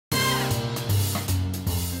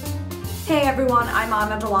everyone, I'm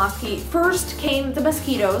Anna Dulosky. First came the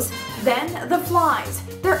mosquitoes, then the flies.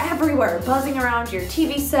 They're everywhere, buzzing around your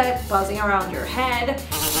TV set, buzzing around your head.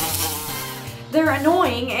 They're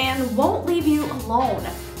annoying and won't leave you alone.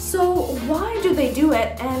 So why do they do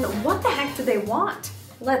it, and what the heck do they want?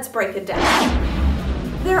 Let's break it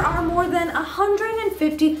down. There are more than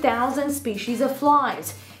 150,000 species of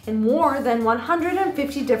flies in more than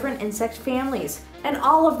 150 different insect families. And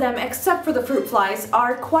all of them, except for the fruit flies,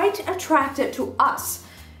 are quite attracted to us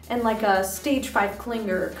in like a stage 5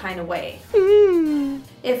 clinger kind of way.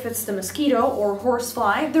 If it's the mosquito or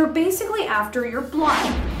horsefly, they're basically after your blood.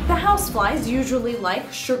 The houseflies usually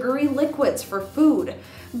like sugary liquids for food,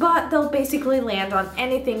 but they'll basically land on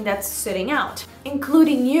anything that's sitting out,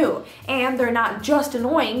 including you. And they're not just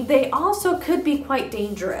annoying, they also could be quite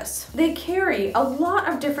dangerous. They carry a lot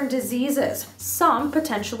of different diseases, some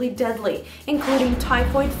potentially deadly, including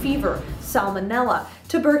typhoid fever, salmonella,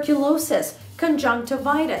 tuberculosis,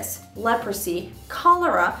 conjunctivitis, leprosy,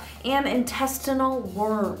 cholera, and intestinal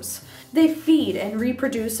worms. They feed and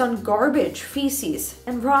reproduce on garbage, feces,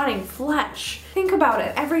 and rotting flesh. Think about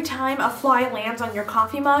it, every time a fly lands on your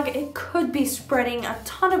coffee mug, it could be spreading a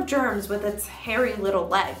ton of germs with its hairy little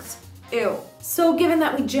legs. Ew. So given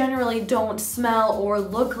that we generally don't smell or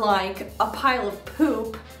look like a pile of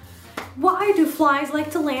poop, why do flies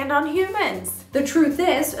like to land on humans? The truth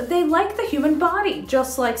is, they like the human body.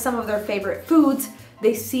 Just like some of their favorite foods,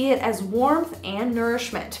 they see it as warmth and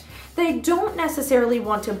nourishment. They don't necessarily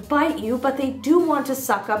want to bite you, but they do want to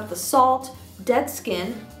suck up the salt, dead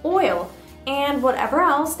skin, oil, and whatever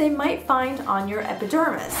else they might find on your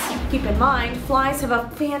epidermis. Keep in mind, flies have a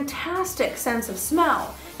fantastic sense of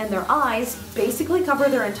smell, and their eyes basically cover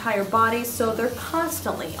their entire body, so they're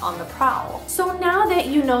constantly on the prowl. So now that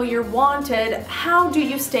you know you're wanted, how do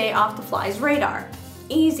you stay off the fly's radar?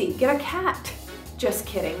 Easy, get a cat. Just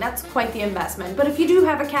kidding, that's quite the investment. But if you do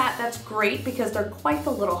have a cat, that's great because they're quite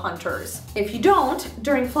the little hunters. If you don't,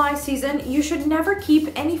 during fly season, you should never keep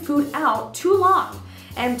any food out too long.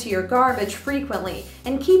 Empty your garbage frequently,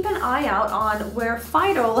 and keep an eye out on where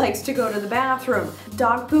Fido likes to go to the bathroom.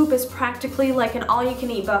 Dog poop is practically like an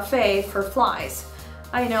all-you-can-eat buffet for flies.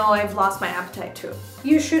 I know, I've lost my appetite too.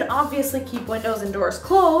 You should obviously keep windows and doors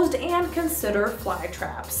closed and consider fly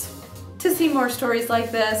traps. To see more stories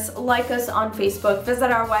like this, like us on Facebook,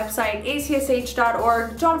 visit our website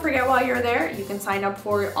acsh.org. Don't forget, while you're there, you can sign up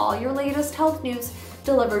for all your latest health news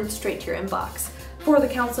delivered straight to your inbox. For the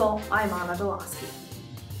Council, I'm Anna Dulosky.